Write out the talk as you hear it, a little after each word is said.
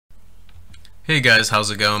Hey guys, how's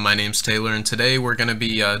it going? My name's Taylor, and today we're going to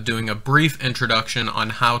be doing a brief introduction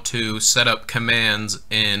on how to set up commands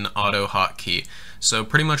in AutoHotkey. So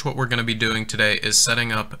pretty much what we're going to be doing today is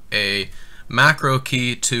setting up a macro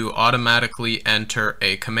key to automatically enter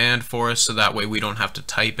a command for us, so that way we don't have to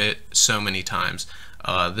type it so many times.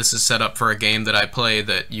 This is set up for a game that I play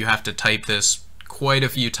that you have to type this quite a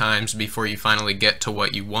few times before you finally get to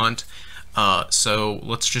what you want. So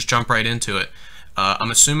let's just jump right into it.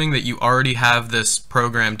 I'm assuming that you already have this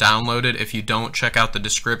program downloaded. If you don't, check out the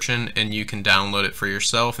description and you can download it for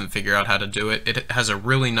yourself and figure out how to do it. It has a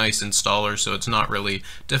really nice installer, so it's not really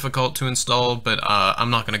difficult to install, but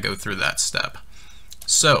I'm not going to go through that step.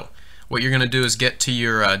 So what you're going to do is get to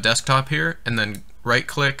your desktop here and then right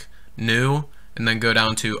click, New, and then go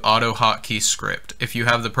down to AutoHotkey script. If you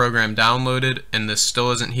have the program downloaded and this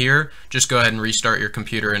still isn't here, just go ahead and restart your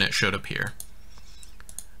computer and it should appear.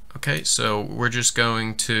 Okay, so we're just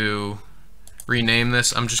going to rename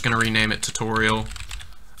this. I'm just going to rename it tutorial,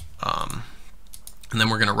 and then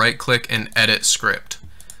we're going to right click and edit script.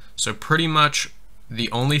 So pretty much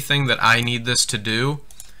the only thing that I need this to do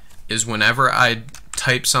is whenever I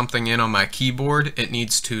type something in on my keyboard, it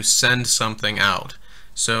needs to send something out.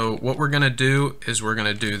 So what we're going to do is we're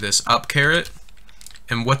going to do this up caret,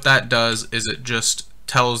 and what that does is it just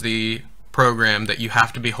tells the program that you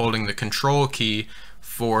have to be holding the control key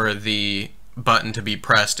for the button to be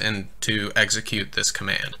pressed and to execute this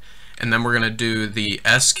command. And then we're going to do the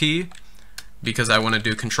S key because I want to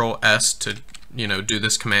do Control S to do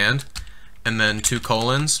this command, and then 2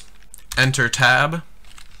 colons, enter tab,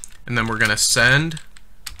 and then we're going to send,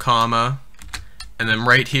 comma, and then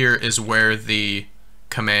right here is where the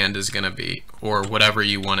command is going to be, or whatever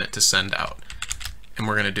you want it to send out. And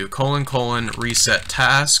we're going to do colon colon reset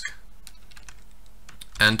task,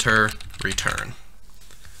 enter, return.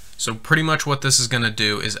 So pretty much what this is going to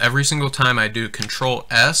do is every single time I do Control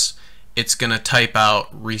S, it's going to type out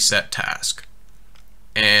reset task.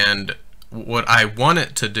 And what I want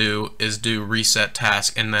it to do is do reset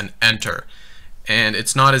task and then enter. And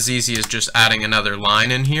it's not as easy as just adding another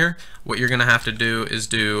line in here. What you're going to have to do is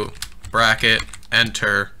do bracket,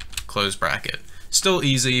 enter, close bracket. Still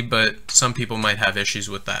easy, but some people might have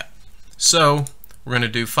issues with that. So we're going to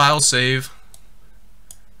do file save.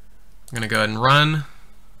 I'm going to go ahead and run.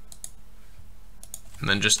 And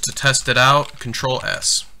then just to test it out, Control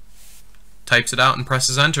S. Types it out and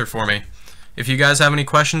presses enter for me. If you guys have any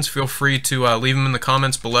questions, feel free to leave them in the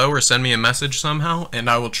comments below or send me a message somehow, and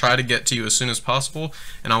I will try to get to you as soon as possible,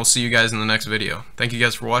 and I will see you guys in the next video. Thank you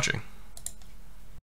guys for watching.